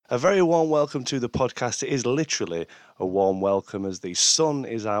A very warm welcome to the podcast. It is literally a warm welcome as the sun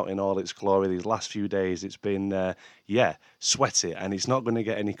is out in all its glory these last few days. It's been, sweaty, and it's not going to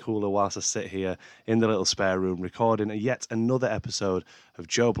get any cooler whilst I sit here in the little spare room recording yet another episode of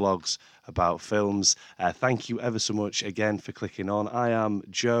Joe Blogs about films. Thank you ever so much again for clicking on. I am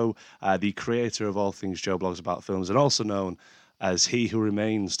Joe, the creator of all things Joe Blogs about films, and also known as He Who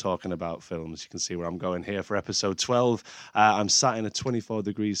Remains Talking About Films. You can see where I'm going here for episode 12. I'm sat in a 24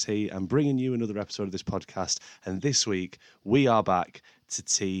 degrees heat. I'm bringing you another episode of this podcast, and this week we are back to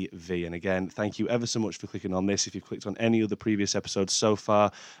TV. And again, thank you ever so much for clicking on this. If you've clicked on any of the previous episodes so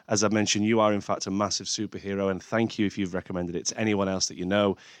far, as I've mentioned, you are in fact a massive superhero, and thank you if you've recommended it to anyone else that you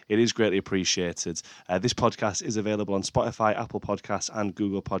know. It is greatly appreciated. This podcast is available on Spotify, Apple Podcasts, and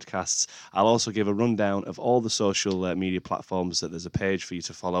Google Podcasts. I'll also give a rundown of all the social media platforms that there's a page for you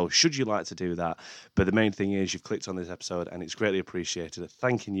to follow, should you like to do that. But the main thing is you've clicked on this episode, and it's greatly appreciated.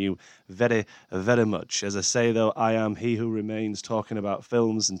 Thanking you very, very much. As I say, though, I am He Who Remains Talking About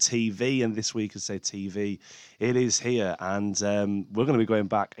Films and TV, and this week, I say TV, it is here, and we're going to be going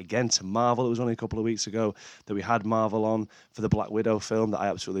back again to Marvel. It was only a couple of weeks ago that we had Marvel on for the Black Widow film that I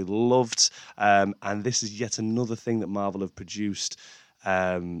absolutely loved, and this is yet another thing that Marvel have produced.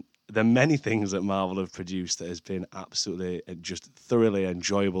 There are many things that Marvel have produced that has been absolutely just thoroughly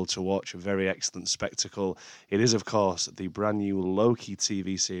enjoyable to watch, a very excellent spectacle. It is, of course, the brand new Loki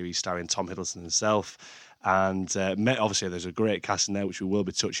TV series starring Tom Hiddleston himself. And obviously there's a great cast in there, which we will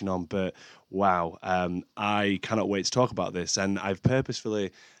be touching on. But wow, I cannot wait to talk about this. And I've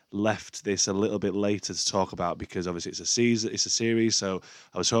purposefully left this a little bit later to talk about because obviously it's a series. So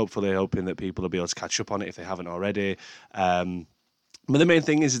I was hoping that people will be able to catch up on it if they haven't already. But the main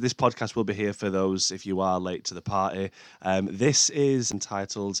thing is this podcast will be here for those if you are late to the party. This is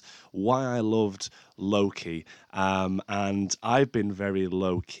entitled Why I Loved Loki. And I've been very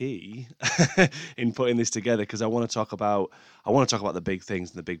low-key in putting this together because I want to talk about the big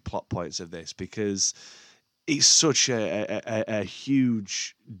things and the big plot points of this because it's such a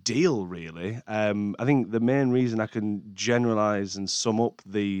huge deal, really. I think the main reason I can generalize and sum up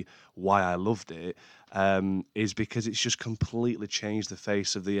the why I loved it is because it's just completely changed the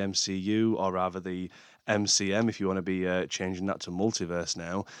face of the MCU, or rather the MCM, if you want to be changing that to multiverse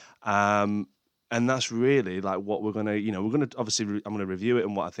now. And that's really like what we're going to, obviously, I'm going to review it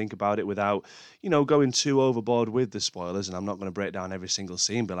and what I think about it without, going too overboard with the spoilers. And I'm not going to break down every single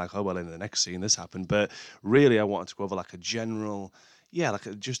scene, be like, oh, well, in the next scene, this happened. But really, I wanted to go over like a general,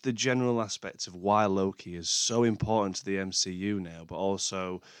 just the general aspects of why Loki is so important to the MCU now, but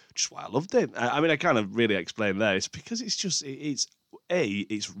also just why I loved it. I mean, I kind of really explained there. It's because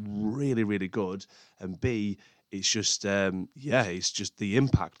it's really, really good. And B, it's just, it's just the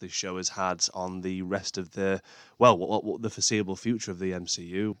impact this show has had on the rest of the foreseeable future of the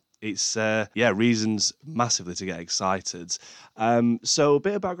MCU. It's, reasons massively to get excited. So a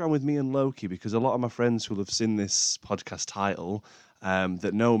bit of background with me and Loki, because a lot of my friends who will have seen this podcast title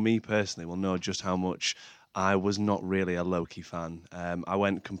that know me personally will know just how much I was not really a Loki fan. I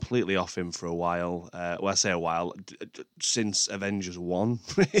went completely off him for a while. I say a while, since Avengers 1,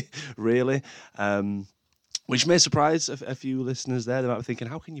 really. Which may surprise a few listeners there. They might be thinking,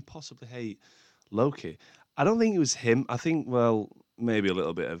 how can you possibly hate Loki? I don't think it was him. I think, maybe a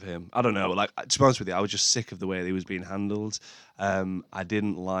little bit of him. I don't know. Like, to be honest with you, I was just sick of the way that he was being handled. I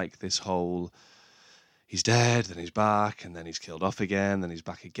didn't like this whole, he's dead, then he's back, and then he's killed off again, then he's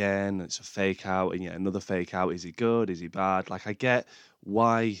back again, and it's a fake out, and yet another fake out. Is he good? Is he bad? Like, I get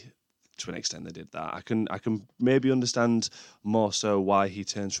why, to an extent, they did that. I can maybe understand more so why he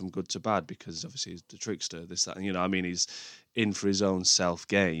turns from good to bad, because obviously he's the trickster, this, that, and he's in for his own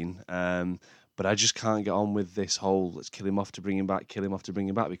self-gain. But I just can't get on with this whole let's kill him off to bring him back,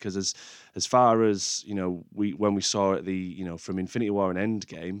 because as far as, when we saw it, from Infinity War and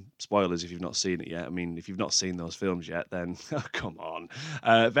Endgame, spoilers if you've not seen it yet. I mean, if you've not seen those films yet, then come on.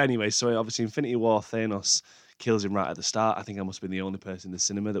 But anyway, so obviously Infinity War, Thanos kills him right at the start. I think I must have been the only person in the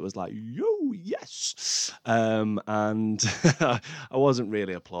cinema that was like, yo, yes. And I wasn't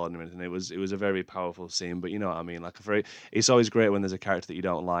really applauding or anything. It was a very powerful scene, but you know what I mean? It's always great when there's a character that you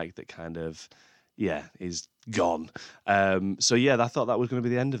don't like that kind of, is gone. So I thought that was going to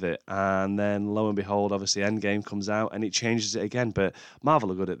be the end of it. And then lo and behold, obviously Endgame comes out and it changes it again. But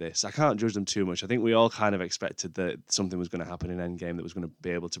Marvel are good at this. I can't judge them too much. I think we all kind of expected that something was going to happen in Endgame that was going to be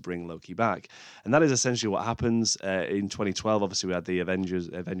able to bring Loki back. And that is essentially what happens. In 2012, obviously we had the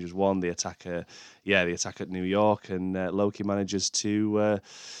Avengers 1, the attack at New York, and Loki manages to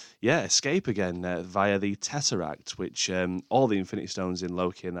escape again via the Tesseract, which all the Infinity Stones in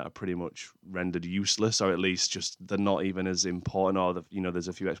Loki and that are pretty much rendered useless, or at least just they're not even as important. Or there's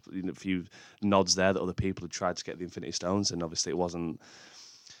a few nods there that other people had tried to get the Infinity Stones, and obviously it wasn't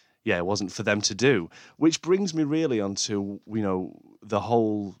for them to do. Which brings me really onto the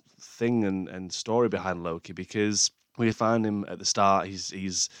whole thing and story behind Loki, because we find him at the start.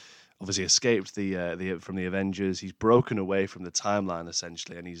 He's obviously escaped the from the Avengers. He's broken away from the timeline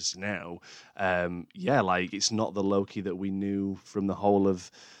essentially, and he's now, it's not the Loki that we knew from the whole of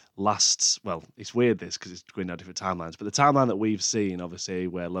last. Well, it's weird this because it's going down different timelines, but the timeline that we've seen, obviously,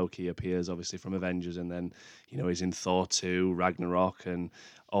 where Loki appears, obviously from Avengers, and then he's in Thor 2, Ragnarok, and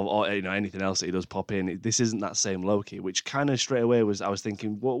or anything else that he does pop in. This isn't that same Loki, which kind of straight away I was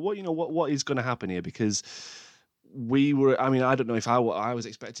thinking, what is going to happen here? Because I don't know if I was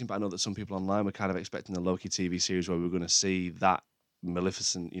expecting, but I know that some people online were kind of expecting the Loki TV series where we were going to see that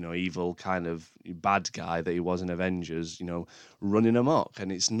Maleficent, evil kind of bad guy that he was in Avengers, running amok.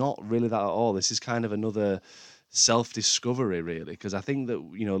 And it's not really that at all. This is kind of another self-discovery, really, because I think that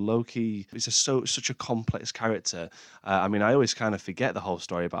Loki is such a complex character. I always kind of forget the whole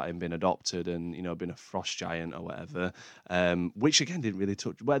story about him being adopted and being a frost giant or whatever, which again didn't really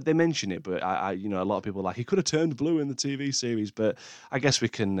touch. Well, they mention it, but I a lot of people are like, he could have turned blue in the TV series, but I guess we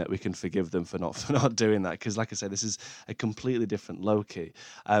can forgive them for not doing that, because like I said, this is a completely different Loki.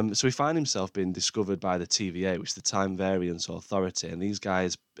 So he find himself being discovered by the TVA, which is the Time Variance Authority, and these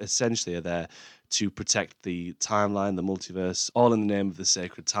guys essentially are there to protect the timeline, the multiverse, all in the name of the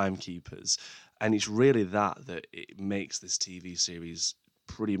sacred timekeepers. And it's really that it makes this TV series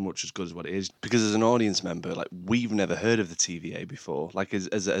pretty much as good as what it is. Because as an audience member, like, we've never heard of the TVA before. Like,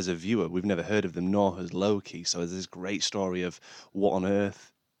 as a viewer, we've never heard of them, nor has Loki. So there's this great story of what on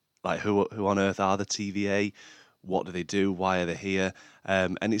earth, like, who on earth are the TVA? What do they do? Why are they here?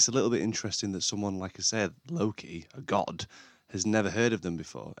 And it's a little bit interesting that someone, like I said, Loki, a god, has never heard of them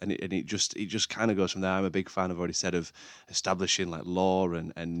before, and it just kind of goes from there. I'm a big fan, I've already said, of establishing like lore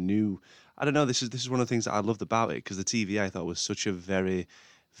and new. I don't know. This is one of the things that I loved about it, because the TVA I thought was such a very,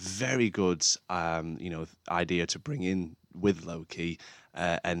 very good idea to bring in with Loki,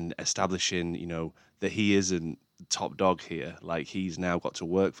 and establishing that he isn't top dog here. Like, he's now got to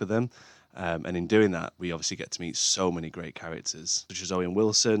work for them. And in doing that, we obviously get to meet so many great characters, such as Owen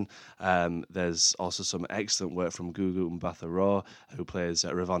Wilson. There's also some excellent work from Gugu Mbatha-Raw, who plays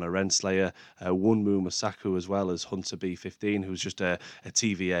Ravonna Renslayer, Wunmu Masaku, as well as Hunter B-15, who's just a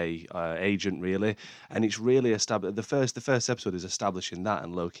TVA agent, really. And it's really established. The first episode is establishing that,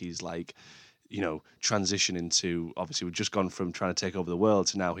 and Loki's like, transitioning to, obviously we've just gone from trying to take over the world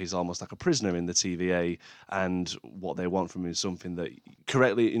to now he's almost like a prisoner in the TVA, and what they want from him is something that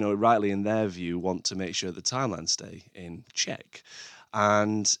rightly in their view, want to make sure the timelines stay in check.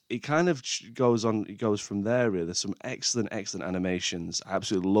 And it kind of goes from there, really. There's some excellent animations. I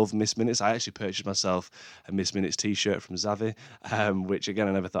absolutely love Miss Minutes. I actually purchased myself a Miss Minutes t-shirt from Zavi, which again,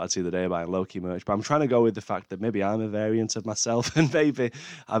 I never thought I'd see the day buying Loki merch. But I'm trying to go with the fact that maybe I'm a variant of myself, and maybe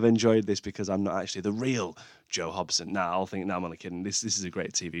I've enjoyed this because I'm not actually the real Joe Hobson. I'll think, I'm only kidding. This is a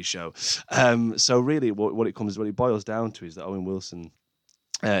great TV show. So really, what it boils down to is that Owen Wilson,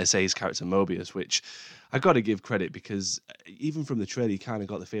 say his character Mobius, which I got to give credit, because even from the trailer, you kind of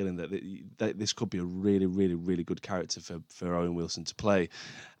got the feeling that this could be a really, really, really good character for Owen Wilson to play.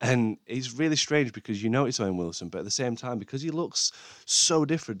 And it's really strange because it's Owen Wilson, but at the same time, because he looks so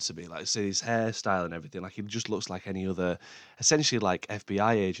different to me, like, say, his hairstyle and everything, like, he just looks like any other, essentially like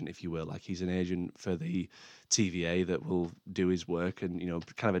FBI agent, if you will. Like, he's an agent for the TVA that will do his work and,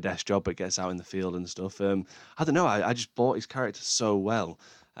 kind of a desk job, but gets out in the field and stuff. I don't know, I just bought his character so well.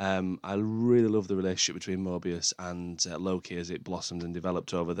 I really love the relationship between Mobius and Loki as it blossomed and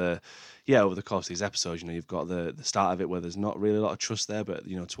developed over the course of these episodes. You've got the start of it where there's not really a lot of trust there, but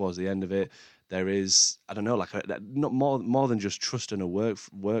towards the end of it, there is, I don't know, like not more than just trust and a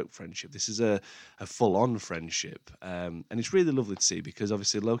work friendship. This is a full-on friendship, and it's really lovely to see, because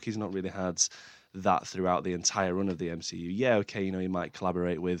obviously Loki's not really had that throughout the entire run of the MCU. Yeah, okay, he might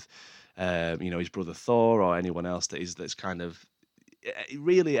collaborate with his brother Thor or anyone else that's kind of,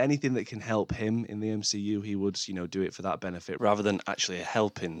 really anything that can help him in the MCU, he would, do it for that benefit rather than actually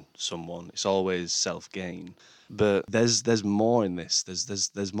helping someone. It's always self-gain. But there's more in this.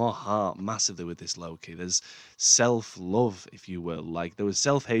 There's more heart massively with this Loki. There's self-love, if you will. Like, there was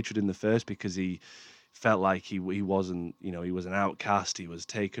self-hatred in the first because he felt like he wasn't, he was an outcast. He was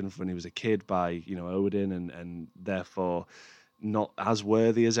taken when he was a kid by, Odin, and therefore not as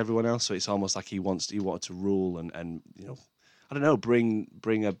worthy as everyone else. So it's almost like he wanted to rule and I don't know,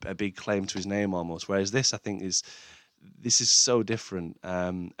 bring a big claim to his name almost. Whereas this, I think, is this is so different.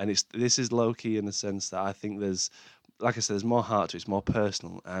 And this is Loki in the sense that I think there's, like I said, there's more heart to it, it's more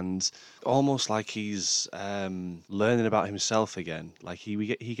personal, and almost like he's learning about himself again. Like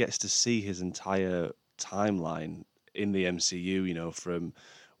he gets to see his entire timeline in the MCU, from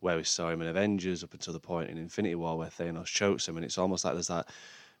where we saw him in Avengers up until the point in Infinity War where Thanos chokes him, and it's almost like there's that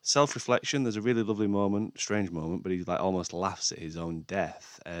self-reflection. There's a really lovely moment, strange moment, but he like almost laughs at his own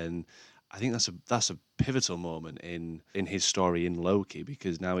death, and I think that's a pivotal moment in his story in Loki,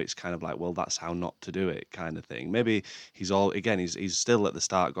 because now it's kind of like, well, that's how not to do it, kind of thing. Maybe he's still at the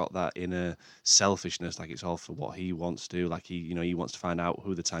start got that inner selfishness, like it's all for what he wants to do, like he wants to find out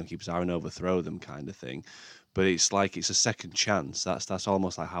who the timekeepers are and overthrow them, kind of thing. But it's like it's a second chance. That's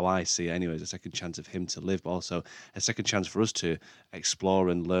almost like how I see it anyways, a second chance of him to live, but also a second chance for us to explore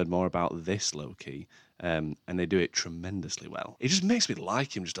and learn more about this Loki. And they do it tremendously well. It just makes me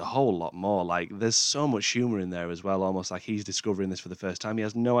like him just a whole lot more. Like, there's so much humour in there as well, almost like he's discovering this for the first time. He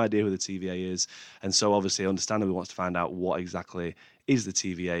has no idea who the TVA is, and so obviously understandably wants to find out what exactly is the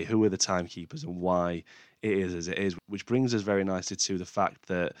TVA, who are the timekeepers, and why it is as it is, which brings us very nicely to the fact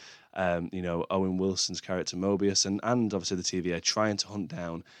that Owen Wilson's character Mobius and obviously the TVA are trying to hunt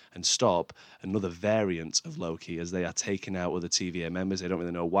down and stop another variant of Loki as they are taking out other TVA members. They don't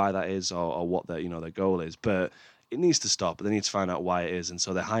really know why that is or what their goal is, but it needs to stop. But they need to find out why it is, and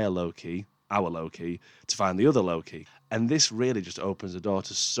so they hire Loki, our Loki, to find the other Loki. And this really just opens the door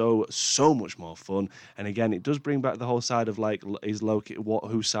to so much more fun. And again, it does bring back the whole side of like, is Loki,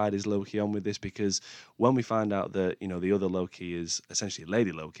 whose side is Loki on with this? Because when we find out that the other Loki is essentially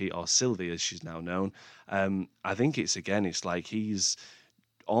Lady Loki, or Sylvie as she's now known, I think it's like he's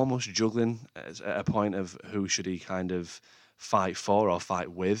almost juggling at a point of who should he kind of fight for or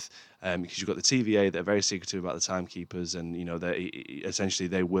fight with, because you've got the TVA that are very secretive about the timekeepers, and essentially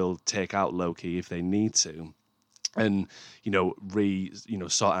they will take out Loki if they need to, and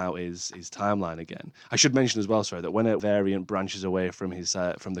sort out his timeline again. I should mention as well, sorry, that when a variant branches away from his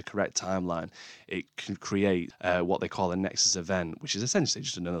from the correct timeline, it can create what they call a nexus event, which is essentially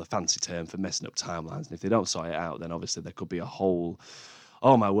just another fancy term for messing up timelines. And if they don't sort it out, then obviously there could be a whole,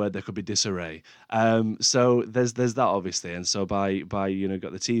 oh my word, there could be disarray. So there's that obviously, and so by got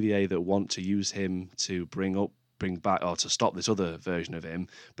the TVA that want to use him to bring back or to stop this other version of him,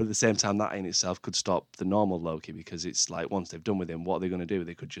 but at the same time that in itself could stop the normal Loki, because it's like once they've done with him, what are they going to do?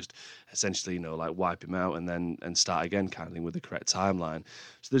 They could just essentially wipe him out and start again, kind of thing, with the correct timeline.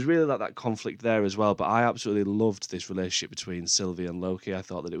 So there's really that conflict there as well. But I absolutely loved this relationship between Sylvie and Loki. I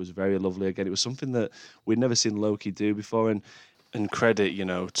thought that it was very lovely. Again, it was something that we'd never seen Loki do before, and credit,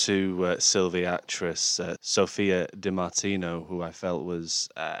 to Sylvie actress Sophia DiMartino, who I felt was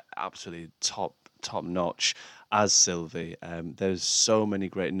absolutely top notch as Sylvie. There's so many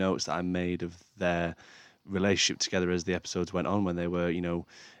great notes that I made of their relationship together as the episodes went on, when they were,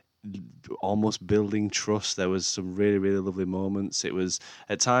 almost building trust. There was some really, really lovely moments. It was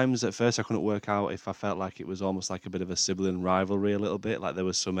at times, at first I couldn't work out if I felt like it was almost like a bit of a sibling rivalry a little bit. Like there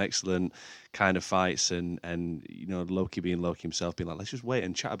was some excellent kind of fights and Loki being Loki himself, being like, let's just wait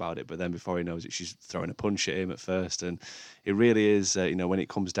and chat about it. But then before he knows it, she's throwing a punch at him at first. And it really is, when it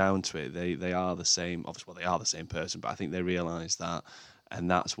comes down to it, they are the same. Obviously, well, they are the same person, but I think they realise that. And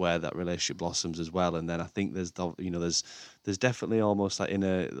that's where that relationship blossoms as well. And then I think there's definitely almost like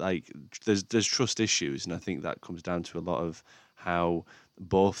there's trust issues, and I think that comes down to a lot of how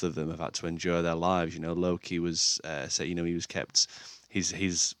both of them have had to endure their lives. Loki was he was kept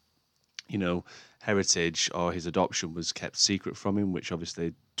his heritage, or his adoption was kept secret from him, which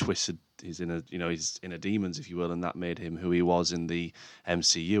obviously twisted his inner demons, if you will, and that made him who he was in the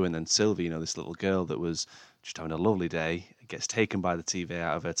MCU. And then Sylvie, this little girl that was just having a lovely day, gets taken by the TVA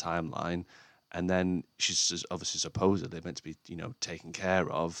out of her timeline, and then she's just obviously supposedly meant to be taken care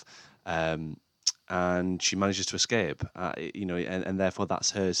of, and she manages to escape, and therefore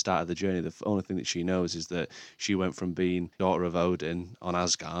that's her start of the journey. The only thing that she knows is that she went from being daughter of Odin on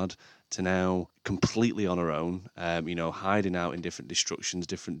Asgard to now completely on her own, hiding out in different destructions,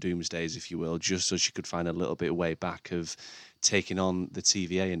 different doomsdays, if you will, just so she could find a little bit of way back of taking on the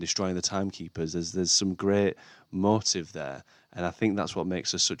TVA and destroying the timekeepers. There's some great motive there, and I think that's what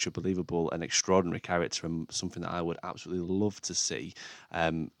makes her such a believable and extraordinary character, and something that I would absolutely love to see.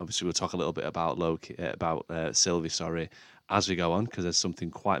 Obviously, we'll talk a little bit about Sylvie, as we go on, because there's something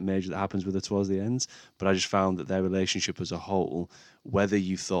quite major that happens with her towards the end. But I just found that their relationship as a whole, whether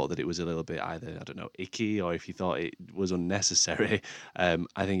you thought that it was a little bit either, I don't know, icky, or if you thought it was unnecessary,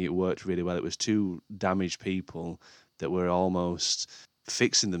 I think it worked really well. It was two damaged people that were almost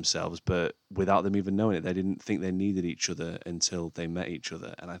fixing themselves, but without them even knowing it. They didn't think they needed each other until they met each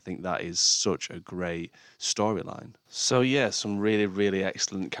other. And I think that is such a great storyline. So yeah, some really, really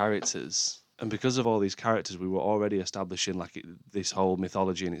excellent characters. And because of all these characters, we were already establishing this whole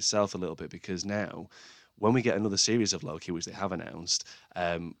mythology in itself a little bit, because now when we get another series of Loki, which they have announced,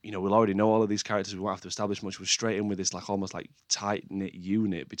 we'll already know all of these characters. We won't have to establish much. We're straight in with this almost tight-knit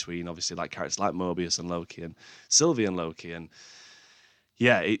unit between obviously characters like Mobius and Loki and Sylvie and Loki. And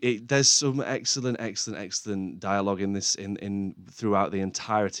yeah, there's some excellent dialogue in this in throughout the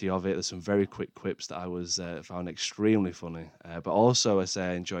entirety of it. There's some very quick quips that I was found extremely funny, but also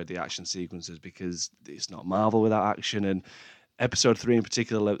I enjoyed the action sequences, because it's not Marvel without action. And episode 3 in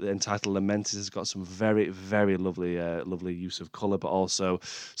particular, entitled Lamentis, has got some very, very lovely use of colour, but also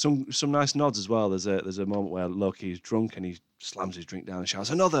some nice nods as well. There's a moment where Loki is drunk and he slams his drink down and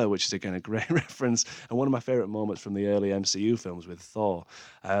shouts "another," which is again a great reference, and one of my favourite moments from the early MCU films with Thor.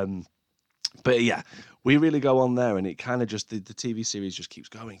 But yeah, we really go on there, and it kind of just the TV series just keeps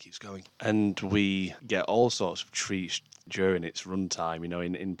going, and we get all sorts of treats during its runtime.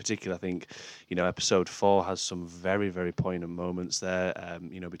 In particular, I think episode 4 has some very, very poignant moments there.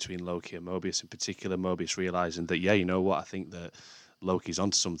 Between Loki and Mobius, in particular, Mobius realizing that I think that Loki's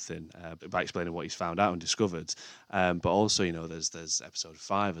onto something by explaining what he's found out and discovered. But also, there's episode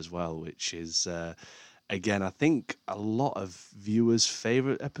 5 as well, which is again, I think a lot of viewers'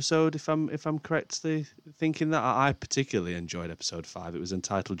 favourite episode, if I'm correctly thinking that. I particularly enjoyed episode 5. It was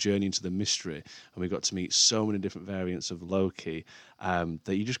entitled Journey into the Mystery, and we got to meet so many different variants of Loki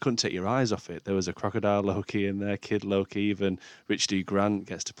that you just couldn't take your eyes off it. There was a crocodile Loki in there, Kid Loki, even Rich D. Grant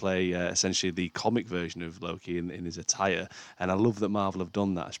gets to play essentially the comic version of Loki in his attire. And I love that Marvel have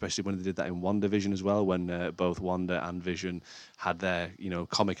done that, especially when they did that in WandaVision as well, when both Wanda and Vision had their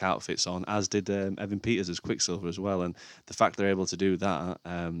comic outfits on, as did Evan Peters as Quicksilver as well. And the fact they're able to do that,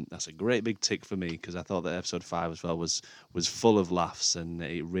 that's a great big tick for me, because I thought that episode 5 as well was full of laughs, and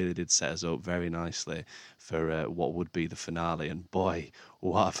it really did set us up very nicely for what would be the finale. And boy,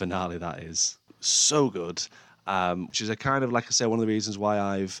 what a finale that is. So good. Which is a kind of, like I say, one of the reasons why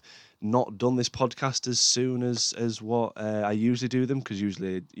I've not done this podcast as soon as what I usually do them, because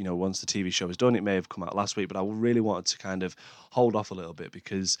usually, once the TV show is done, it may have come out last week, but I really wanted to kind of hold off a little bit,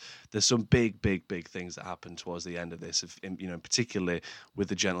 because there's some big things that happen towards the end of this, particularly with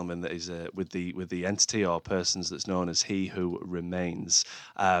the gentleman that is with the entity or persons that's known as He Who Remains,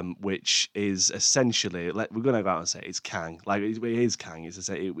 which is essentially, we're going to go out and say it's Kang. It is Kang.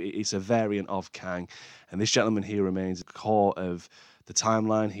 It's a variant of Kang, and this gentleman, He Who Remains, at the core of the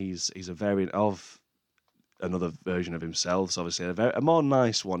timeline. He's a variant of another version of himself, so obviously a more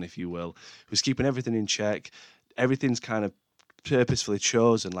nice one, if you will, who's keeping everything in check. Everything's kind of purposefully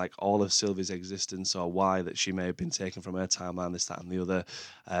chosen, like all of Sylvie's existence or why that she may have been taken from her timeline, this, that, and the other.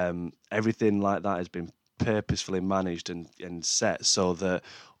 Everything like that has been purposefully managed and set so that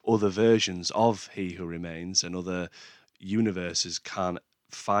other versions of He Who Remains and other universes can't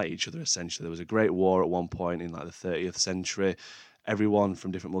fight each other, essentially. There was a great war at one point in the 30th century. Everyone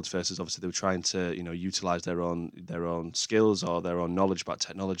from different multiverses, obviously, they were trying to, utilize their own skills or their own knowledge about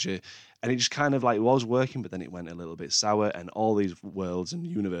technology, and it just kind of was working, but then it went a little bit sour, and all these worlds and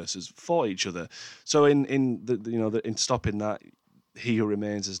universes fought each other. So in stopping that, He Who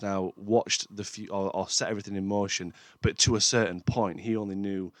Remains has now watched or set everything in motion, but to a certain point. He only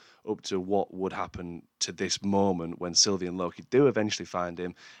knew up to what would happen to this moment when Sylvie and Loki do eventually find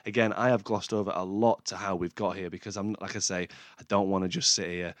him. Again, I have glossed over a lot to how we've got here, because I'm, like I say, I don't want to just sit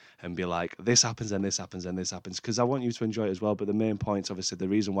here and be like, this happens and this happens and this happens, because I want you to enjoy it as well. But the main points, obviously, the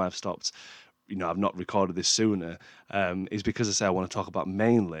reason why I've stopped, I've not recorded this sooner, is because I want to talk about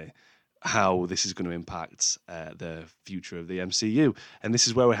mainly how this is going to impact the future of the MCU. And this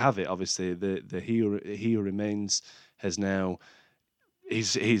is where we have it. Obviously, the He Who Remains has now,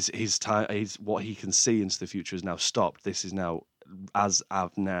 his time, what he can see into the future is now stopped. This is now, as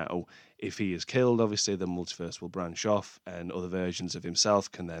of now, if he is killed, obviously the multiverse will branch off, and other versions of himself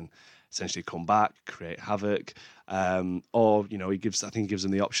can then essentially come back, create havoc, or he gives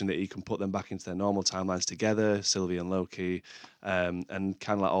them the option that he can put them back into their normal timelines together, Sylvie and Loki, and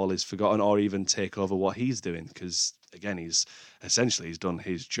kind of all is forgotten, or even take over what he's doing, because again, he's done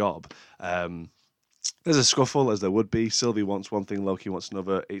his job. There's a scuffle, as there would be. Sylvie wants one thing, Loki wants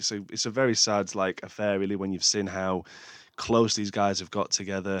another. It's a very sad affair, really, when you've seen how close these guys have got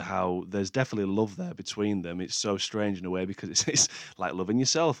together, how there's definitely love there between them. It's so strange in a way, because it's like loving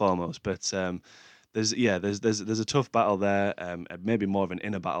yourself almost. But there's a tough battle there. Maybe more of an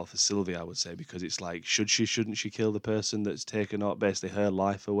inner battle for Sylvie, I would say, because it's like, shouldn't she kill the person that's taken out basically her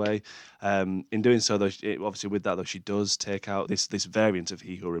life away? In doing so, though, obviously with that though, she does take out this variant of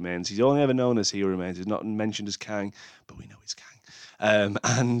He Who Remains. He's only ever known as He Who Remains. He's not mentioned as Kang, but we know he's Kang.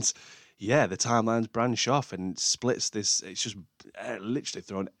 And yeah, the timelines branch off and splits this. It's just literally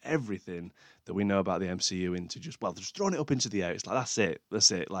thrown everything that we know about the MCU into just throwing it up into the air. It's like,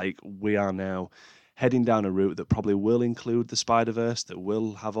 that's it. Like, we are now heading down a route that probably will include the Spider-Verse, that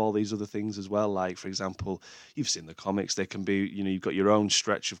will have all these other things as well. Like, for example, you've seen the comics. They can be, you've got your own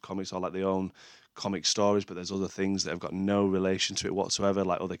stretch of comics or like their own comic stories, but there's other things that have got no relation to it whatsoever,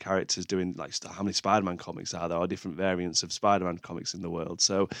 like other characters doing, like, how many Spider-Man comics are there, or different variants of Spider-Man comics in the world.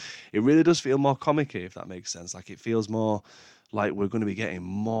 So it really does feel more comic-y, if that makes sense. Like, it feels more like we're going to be getting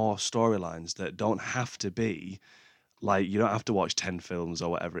more storylines that don't have to be like, you don't have to watch 10 films or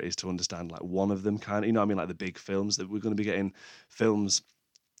whatever it is to understand like one of them, kind of, you know what I mean? Like the big films, that we're going to be getting films.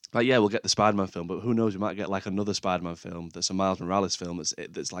 Like, yeah, we'll get the Spider-Man film, but who knows? We might get like another Spider-Man film that's a Miles Morales film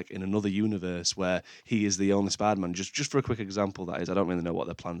that's like in another universe where he is the only Spider-Man. Just for a quick example, that is, I don't really know what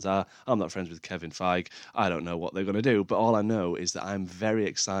their plans are. I'm not friends with Kevin Feige. I don't know what they're going to do, but all I know is that I'm very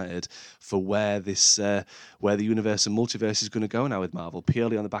excited for where the universe and multiverse is going to go now with Marvel,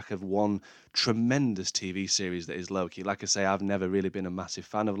 purely on the back of one tremendous TV series that is Loki. Like I say, I've never really been a massive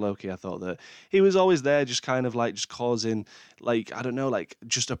fan of Loki. I thought that he was always there, just kind of like just causing, like, I don't know, like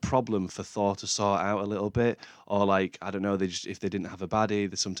just a problem for Thor to sort out a little bit, or like, I don't know, if they didn't have a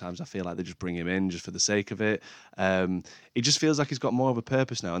baddie, sometimes I feel like they just bring him in just for the sake of it. It just feels like he's got more of a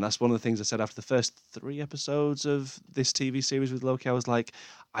purpose now, and that's one of the things I said after the first 3 episodes of this TV series with Loki. I was like,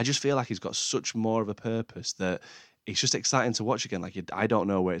 I just feel like he's got such more of a purpose that it's just exciting to watch again. Like, I don't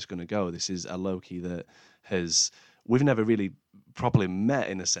know where it's going to go. This is a Loki that we've never really properly met,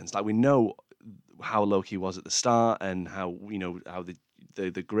 in a sense. Like, we know how Loki was at the start, and how how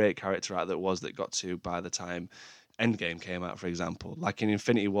the great character arc that was, that got to by the time Endgame came out, for example. Like in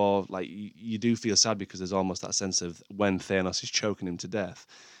Infinity War, like you do feel sad because there's almost that sense of when Thanos is choking him to death,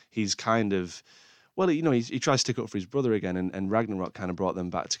 he's kind of, well, he tries to stick up for his brother again, and Ragnarok kind of brought them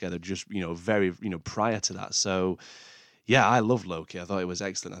back together just, very, prior to that. So, yeah, I love Loki. I thought it was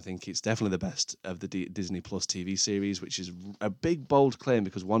excellent. I think it's definitely the best of the Disney Plus TV series, which is a big, bold claim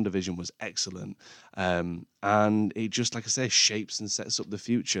because WandaVision was excellent. And it just, like I say, shapes and sets up the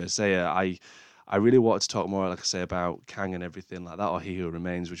future. I really wanted to talk more, like I say, about Kang and everything like that, or He Who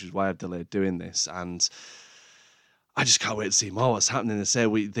Remains, which is why I've delayed doing this. And I just can't wait to see more what's happening. They say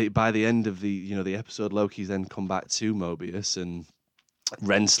by the end of the episode, Loki's then come back to Mobius, and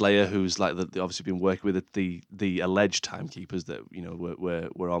Renslayer, who's like obviously been working with the alleged timekeepers that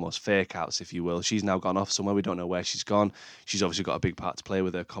were almost fake outs, if you will. She's now gone off somewhere. We don't know where she's gone. She's obviously got a big part to play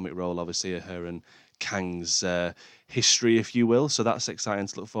with her comic role, obviously, her and Kang's history, if you will. So that's exciting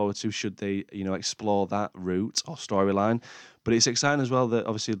to look forward to, should they explore that route or storyline. But it's exciting as well that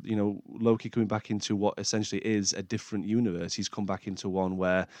obviously Loki coming back into what essentially is a different universe. He's come back into one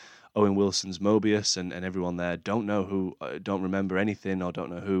where Owen Wilson's Mobius and everyone there don't remember anything, or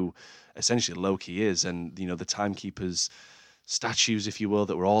don't know who essentially Loki is. And the timekeepers statues, if you will,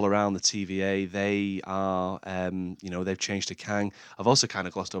 that were all around the TVA, they are they've changed to Kang. I've also kind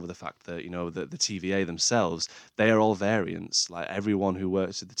of glossed over the fact that the TVA themselves, they are all variants. Like, everyone who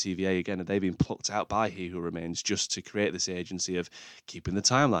works at the TVA, again, they've been plucked out by He Who Remains just to create this agency of keeping the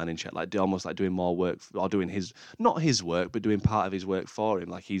timeline in check, like almost like doing more work, or doing not his work, but doing part of his work for him.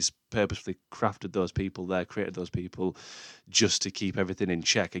 Like, he's purposefully crafted those people there, created those people just to keep everything in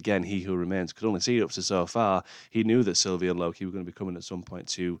check. Again, He Who Remains could only see it up to so far. He knew that Sylvie and Loki were going to be coming at some point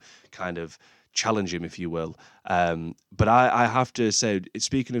to kind of challenge him, if you will. But I have to say,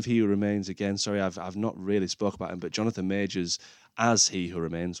 speaking of He Who Remains, again, sorry, I've not really spoke about him, but Jonathan Majors as He Who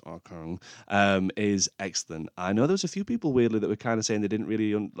Remains, or Kang, is excellent. I know there was a few people, weirdly, that were kind of saying they didn't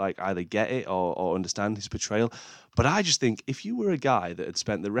really either get it or understand his portrayal. But I just think, if you were a guy that had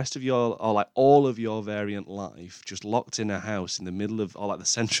spent the rest of all of your variant life just locked in a house in the middle of, or like the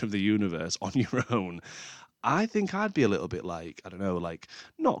center of the universe on your own, I think I'd be a little bit like, I don't know, like,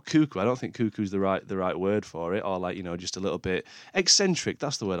 not cuckoo. I don't think cuckoo's the right word for it, or like, just a little bit eccentric.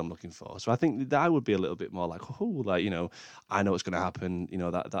 That's the word I'm looking for. So I think that I would be a little bit more like, I know what's going to happen,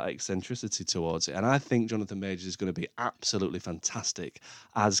 that eccentricity towards it. And I think Jonathan Majors is going to be absolutely fantastic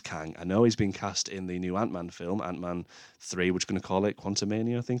as Kang. I know he's been cast in the new Ant-Man film, Ant-Man 3, which we're going to call it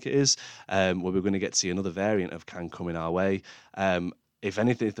Quantumania, I think it is, where we're going to get to see another variant of Kang coming our way. If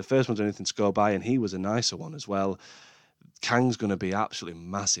the first one's anything to go by, and he was a nicer one as well, Kang's going to be absolutely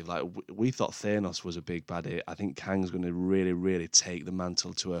massive. Like, we thought Thanos was a big baddie. I think Kang's going to really, really take the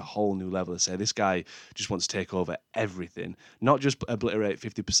mantle to a whole new level and say this guy just wants to take over everything, not just obliterate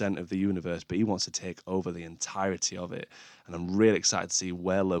 50% of the universe, but he wants to take over the entirety of it. And I'm really excited to see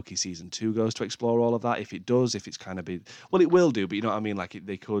where Loki season 2 goes to explore all of that. If it does, if it's kind of been, well, it will do, but you know what I mean? Like,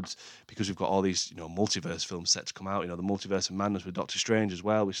 they could, because we've got all these, multiverse films set to come out, the Multiverse of Madness with Doctor Strange as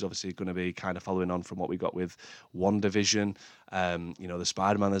well, which is obviously going to be kind of following on from what we got with WandaVision. The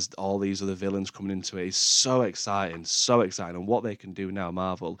Spider-Man, there's all these other villains coming into it. It's so exciting. And what they can do now,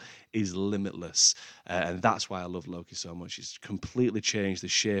 Marvel, is limitless. And that's why I love Loki so much. It's completely changed the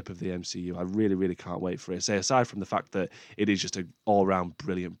shape of the MCU. I really, really can't wait for it. So aside from the fact that it is just an all-round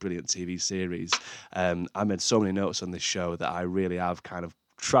brilliant TV series, I made so many notes on this show that I really have kind of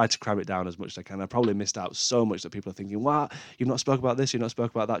tried to cram it down as much as I can. I probably missed out so much that people are thinking, wow, you've not spoke about this, you've not spoke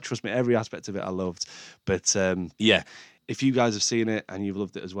about that. Trust me, every aspect of it I loved. But if you guys have seen it and you've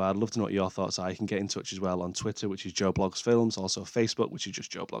loved it as well, I'd love to know what your thoughts are. You can get in touch as well on Twitter, which is Joe Blogs Films, also Facebook, which is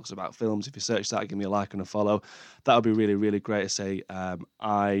just Joe Blogs About Films. If you search that, give me a like and a follow. That would be really, really great to say.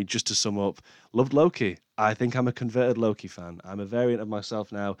 Just to sum up, loved Loki. I think I'm a converted Loki fan. I'm a variant of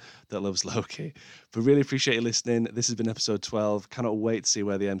myself now that loves Loki. But really appreciate you listening. This has been episode 12. Cannot wait to see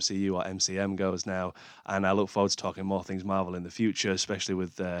where the MCU or MCM goes now. And I look forward to talking more things Marvel in the future, especially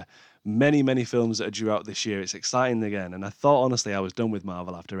with many, many films that are due out this year. It's exciting again. And I thought, honestly, I was done with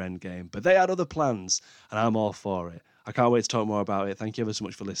Marvel after Endgame. But they had other plans, and I'm all for it. I can't wait to talk more about it. Thank you ever so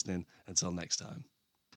much for listening. Until next time.